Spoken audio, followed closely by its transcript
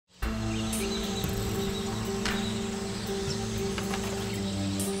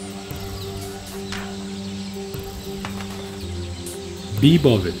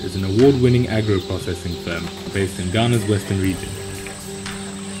B-BOVID is an award-winning agro-processing firm based in Ghana's western region.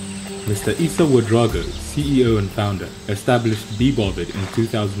 Mr. Issa Ouedreogo, CEO and founder, established B-BOVID in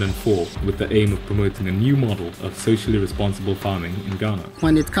 2004 with the aim of promoting a new model of socially responsible farming in Ghana.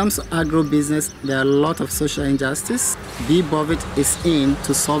 When it comes to agro-business, there are a lot of social injustice. B-BOVID is in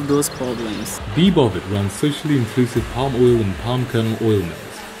to solve those problems. B-BOVID runs socially inclusive palm oil and palm kernel oil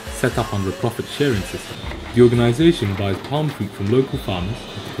mills, set up under a profit-sharing system. The organization buys palm fruit from local farmers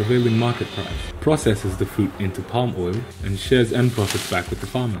at the prevailing market price, processes the fruit into palm oil, and shares end profits back with the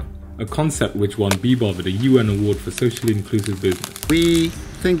farmer. A concept which won B-BOVID a UN award for socially inclusive business. We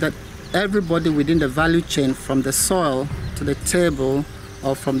think that everybody within the value chain, from the soil to the table,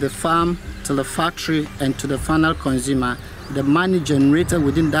 or from the farm to the factory and to the final consumer, the money generated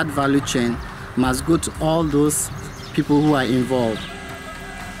within that value chain must go to all those people who are involved.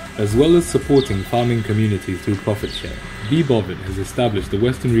 As well as supporting farming communities through profit share, B-BOVID has established the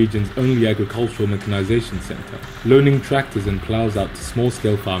Western region's only agricultural mechanization center, loaning tractors and plows out to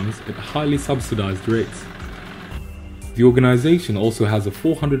small-scale farmers at highly subsidized rates. The organization also has a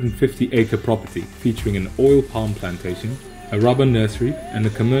 450-acre property featuring an oil palm plantation, a rubber nursery, and a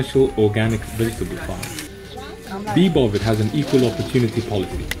commercial organic vegetable farm. B-BOVID has an equal opportunity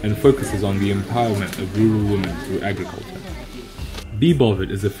policy and focuses on the empowerment of rural women through agriculture. B-BOVID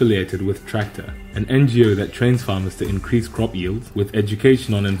is affiliated with Tractor, an NGO that trains farmers to increase crop yields with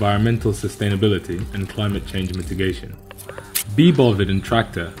education on environmental sustainability and climate change mitigation. B-BOVID and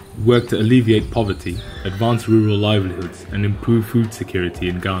Tractor work to alleviate poverty, advance rural livelihoods, and improve food security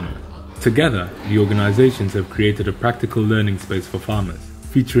in Ghana. Together, the organizations have created a practical learning space for farmers,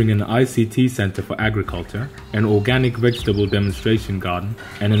 featuring an ICT center for agriculture, an organic vegetable demonstration garden,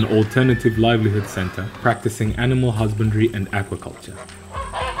 and an alternative livelihood center practicing animal husbandry and aquaculture.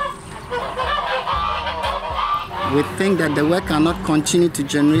 We think that the work cannot continue to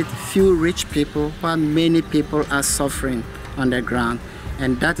generate few rich people while many people are suffering on the ground.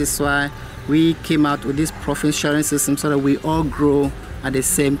 And that is why we came out with this profit sharing system so that we all grow at the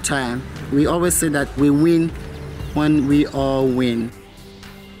same time. We always say that we win when we all win.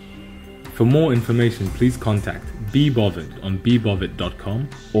 For more information, please contact B-BOVID on bbovid.com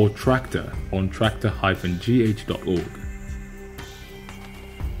or Tractor on tractor-gh.org.